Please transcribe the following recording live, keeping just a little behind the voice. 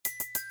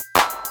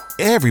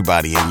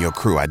Everybody in your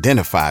crew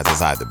identifies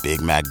as either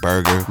Big Mac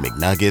Burger,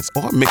 McNuggets,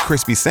 or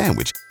McCrispy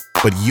Sandwich.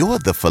 But you're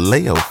the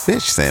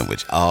Filet-O-Fish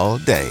Sandwich all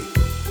day.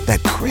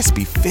 That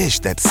crispy fish,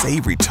 that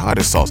savory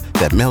tartar sauce,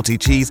 that melty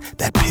cheese,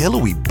 that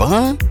pillowy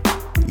bun.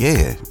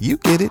 Yeah, you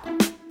get it.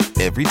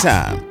 Every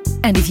time.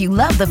 And if you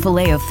love the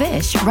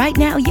Filet-O-Fish, right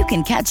now you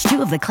can catch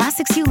two of the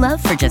classics you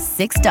love for just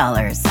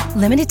 $6.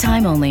 Limited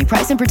time only.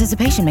 Price and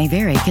participation may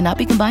vary. Cannot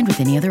be combined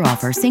with any other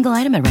offer. Single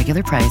item at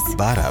regular price.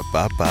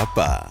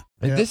 Ba-da-ba-ba-ba.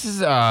 Yeah. This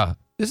is a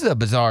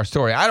bizarre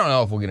story. I don't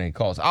know if we'll get any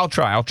calls. I'll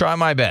try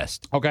my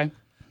best. Okay.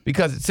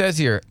 Because it says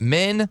here,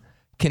 men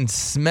can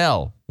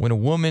smell when a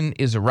woman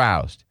is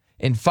aroused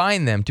and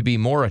find them to be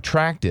more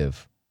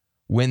attractive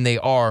when they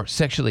are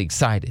sexually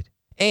excited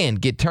and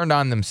get turned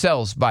on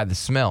themselves by the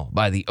smell,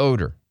 by the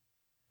odor.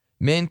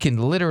 Men can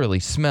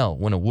literally smell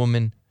when a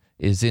woman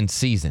is in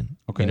season.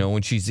 Okay. You know,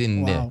 when she's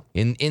in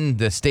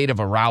the state of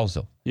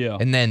arousal. Yeah.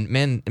 And then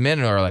men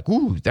are like,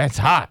 ooh, that's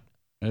hot.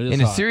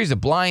 In a hot. series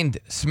of blind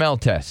smell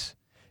tests,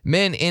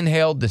 men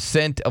inhaled the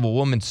scent of a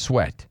woman's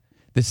sweat.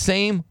 The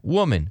same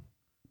woman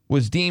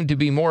was deemed to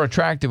be more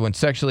attractive when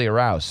sexually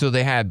aroused. So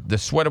they had the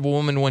sweat of a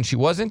woman when she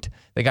wasn't.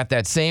 They got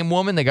that same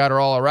woman. They got her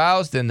all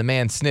aroused. Then the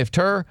man sniffed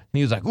her, and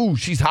he was like, ooh,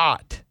 she's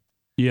hot.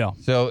 Yeah.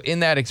 So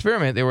in that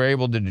experiment, they were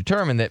able to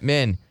determine that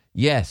men,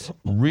 yes,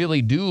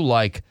 really do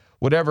like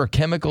whatever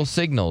chemical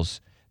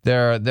signals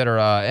that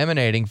are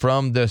emanating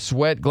from the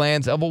sweat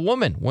glands of a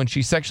woman when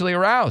she's sexually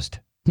aroused.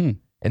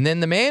 And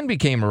then the man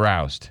became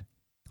aroused.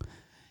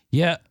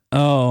 Yeah.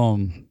 I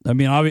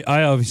mean,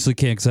 I obviously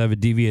can't because I have a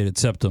deviated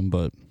septum,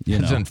 but you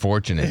know. It's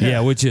unfortunate.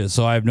 Yeah, which is.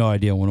 So I have no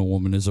idea when a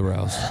woman is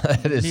aroused.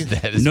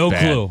 that is no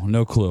bad. clue.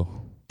 No clue.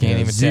 Can't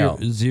even tell.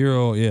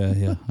 Zero.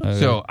 Yeah.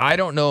 So I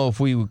don't know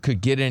if we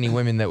could get any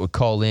women that would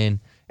call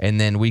in,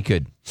 and then we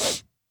could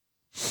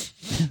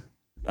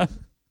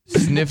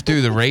sniff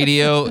through the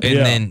radio, and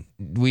then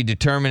we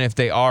determine if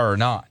they are or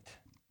not.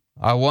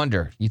 I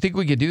wonder. You think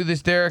we could do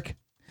this, Derek?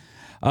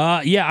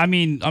 Yeah, I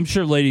mean, I'm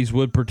sure ladies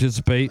would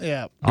participate.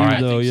 Yeah. All right.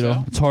 Though, you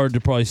know, it's hard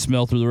to probably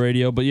smell through the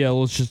radio, but yeah,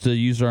 let's just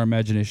use our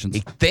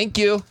imaginations. Thank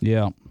you.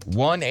 Yeah.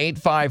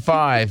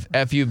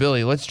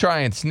 1-855-FU-BILLY. Let's try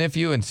and sniff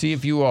you and see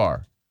if you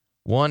are.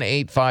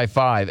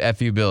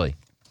 1-855-FU-BILLY.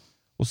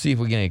 We'll see if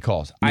we get any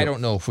calls. Yep. I don't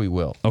know if we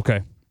will.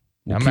 Okay.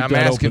 I'm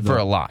asking for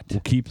a lot.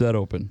 We'll keep that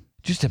open.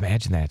 Just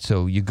imagine that.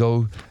 So you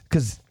go,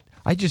 because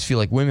I just feel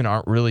like women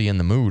aren't really in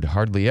the mood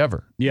hardly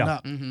ever. Yeah,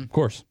 of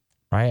course.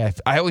 Right?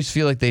 I always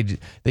feel like they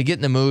get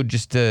in the mood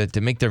just to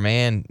make their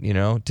man, you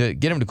know, to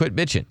get him to quit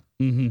bitching.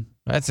 Mm-hmm.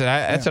 That's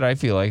what I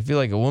feel like. I feel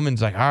like a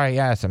woman's like, all right,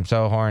 yes, I'm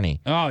so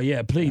horny. Oh,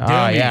 yeah, please do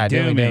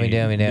me.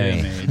 Do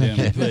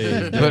me,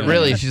 please. But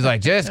really, she's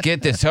like, just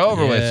get this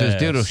over with. So this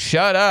dude will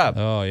shut up.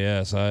 Oh,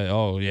 yes.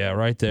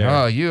 Right there.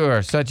 Oh, you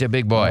are such a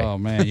big boy. Oh,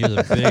 man, you're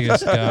the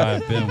biggest guy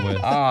I've been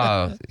with.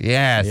 Oh,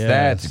 yes,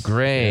 that's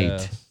great.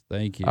 Yes,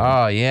 thank you.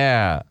 Oh,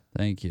 yeah.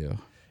 Thank you.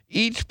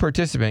 Each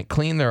participant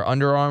cleaned their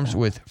underarms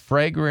with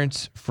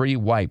fragrance-free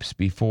wipes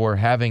before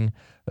having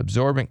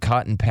absorbent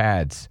cotton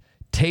pads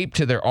taped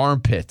to their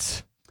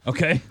armpits.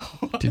 Okay.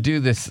 To do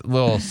this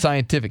little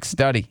scientific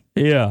study.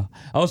 Yeah.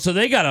 Oh, so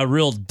they got a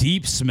real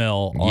deep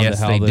smell on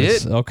yes, how they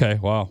this. did. Okay,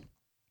 wow. All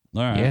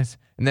right. Yes.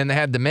 And then they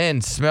had the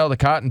men smell the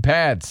cotton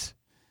pads.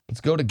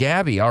 Let's go to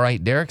Gabby. All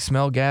right, Derek,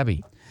 smell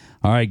Gabby.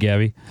 All right,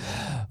 Gabby.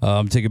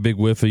 Take a big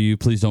whiff of you.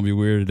 Please don't be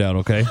weirded out,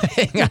 okay?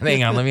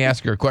 Hang on. Let me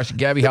ask her a question.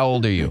 Gabby, how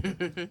old are you?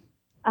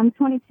 I'm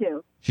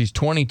 22. She's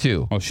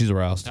 22. Oh, she's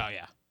aroused. Oh,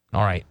 yeah.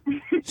 All right.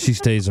 She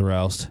stays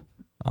aroused.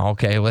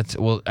 Okay,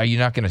 are you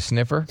not going to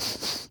sniff her?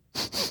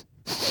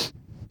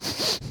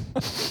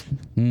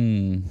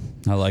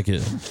 I like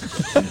it.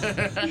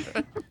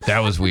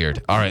 That was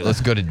weird. All right, let's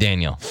go to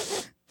Daniel.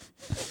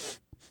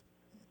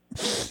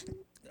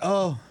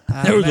 Oh.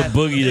 There was a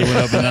boogie that went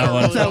up in that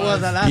one. That was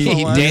that last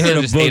one.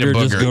 Daniel just ate a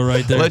booger. Just go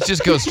right there. Let's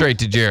just go straight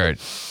to Jared.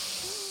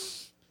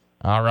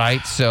 All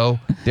right, so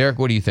Derek,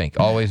 what do you think?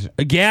 Always.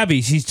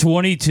 Gabby, she's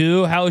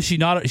 22. How is she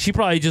not? She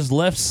probably just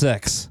left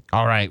sex.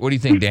 All right, what do you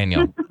think,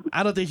 Daniel?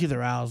 I don't think she's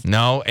aroused.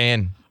 No,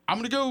 and I'm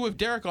going to go with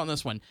Derek on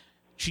this one.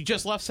 She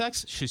just left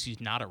sex. She's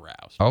not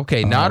aroused.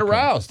 Okay, not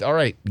aroused. All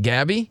right,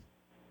 Gabby?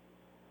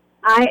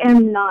 I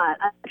am not.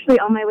 I'm actually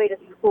on my way to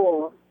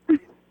school.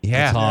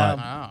 Yeah. That's hot.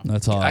 Wow.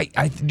 That's hot.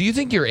 Do you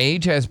think your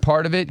age has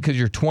part of it? Because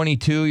you're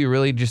 22, you're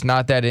really just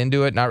not that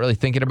into it, not really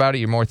thinking about it.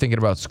 You're more thinking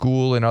about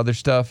school and other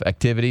stuff,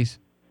 activities?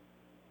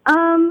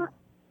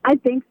 I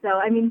think so.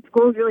 I mean,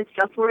 school's really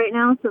stressful right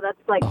now, so that's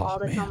like all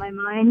that's on my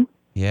mind.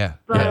 Yeah.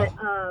 But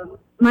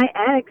my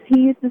ex, he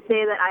used to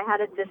say that I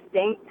had a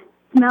distinct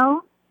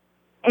smell,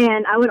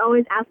 and I would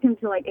always ask him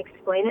to like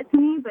explain it to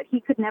me, but he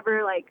could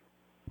never like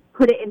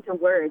put it into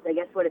words, I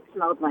guess, what it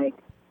smelled like.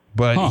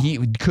 But he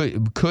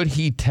could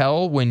he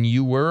tell when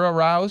you were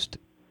aroused?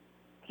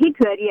 He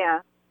could,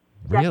 yeah.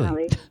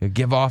 Really? Definitely.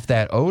 Give off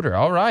that odor.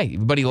 All right.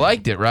 But he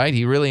liked it, right?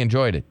 He really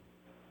enjoyed it.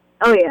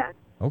 Oh, yeah.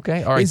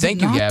 Okay. All right. Is Thank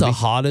it you, not Gabby. the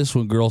hottest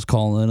when girls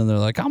call in and they're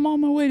like, I'm on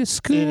my way to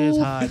school. It is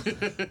hot.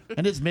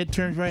 And it's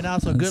midterms right now,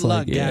 so good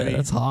luck, Gabby. Yeah,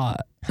 it's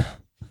hot.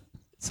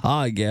 It's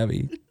hot,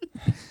 Gabby.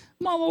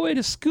 I'm on my way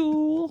to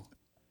school.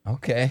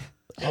 Okay.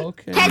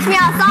 Catch me outside.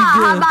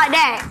 How about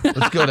that?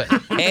 Let's go to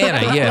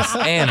Anna. Yes,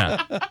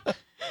 Anna.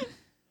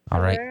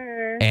 All right.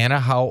 Anna,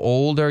 how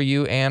old are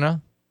you,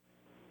 Anna?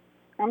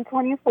 I'm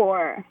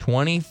 24.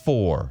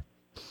 24.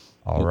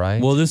 All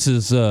right. Well, this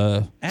is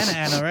Anna,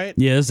 right?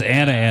 yeah, this is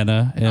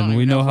Anna, and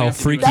we know how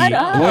freaky Hold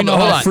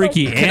on.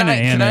 Can I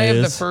Anna have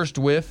is. the first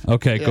whiff?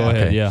 Okay, go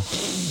ahead. Okay. Yeah.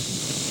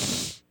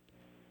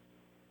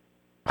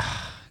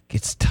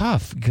 It's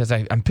tough because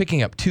I'm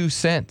picking up 2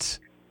 cents.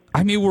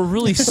 I mean, we're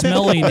really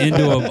smelling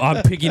into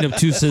I'm picking up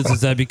 2 cents.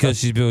 Is that because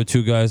she's been with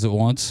 2 guys at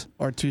once?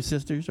 Or 2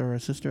 sisters, or a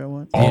sister at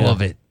once? All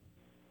of it.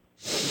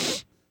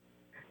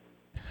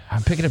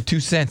 I'm picking up 2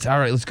 cents. All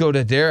right, let's go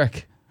to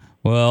Derek.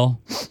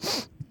 Well,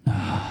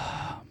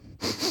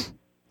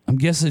 I'm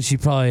guessing she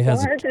probably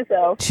has.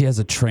 She has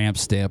a tramp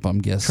stamp. I'm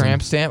guessing.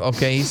 Tramp stamp?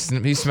 Okay,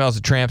 he smells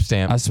a tramp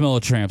stamp. I smell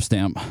a tramp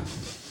stamp.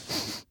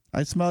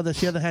 I smell that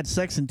she hasn't had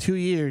sex in 2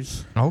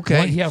 years.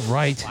 Okay. What? Yeah,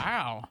 right.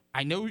 Wow.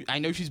 I know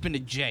she's been to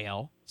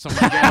jail. You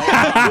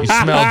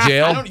smell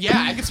jail?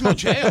 I can smell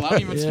jail. I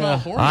don't even smell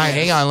horny. All right,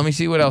 hang on. Let me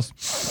see what else.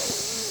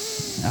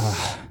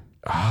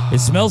 It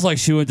smells like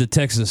she went to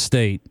Texas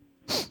State.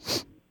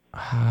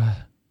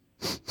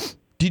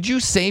 Did you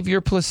save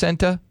your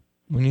placenta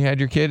when you had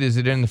your kid? Is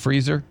it in the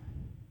freezer?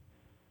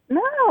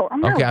 No,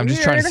 I'm not Okay, I'm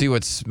just trying to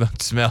weird. see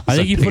what smells. I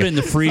think you put it in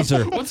the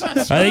freezer. What's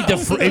that I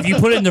think if you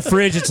put it in the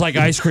fridge, it's like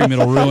ice cream.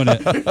 It'll ruin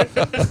it.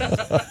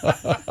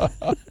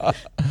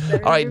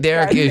 All right,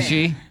 Derek, is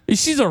she?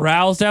 She's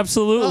aroused,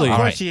 absolutely. Of All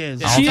course right. she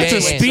is. She hits a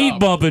Okay. speed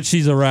bump and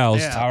she's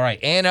aroused. Yeah. All right,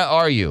 Anna,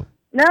 are you?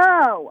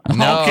 No.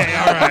 No. Okay,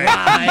 all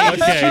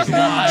right.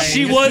 Okay.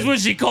 She was when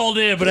she called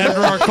in, but after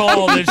our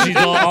call, then she's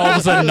all of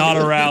a sudden not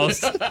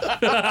aroused.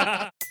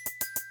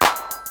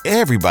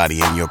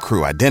 Everybody in your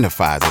crew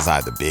identifies as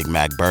either Big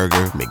Mac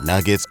Burger,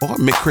 McNuggets, or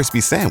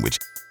McCrispy Sandwich.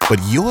 But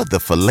you're the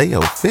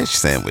Filet-O-Fish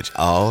Sandwich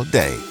all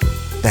day.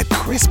 That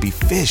crispy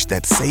fish,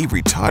 that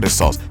savory tartar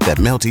sauce, that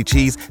melty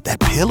cheese, that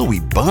pillowy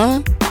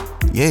bun.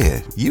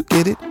 Yeah, you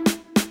get it.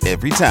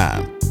 Every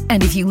time.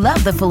 And if you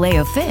love the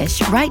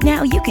Filet-O-Fish, right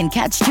now you can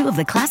catch 2 of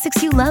the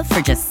classics you love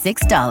for just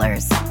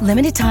 $6.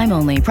 Limited time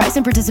only. Price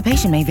and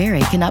participation may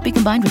vary. Cannot be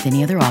combined with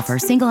any other offer.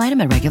 Single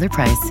item at regular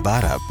price.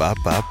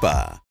 Ba-da-ba-ba-ba.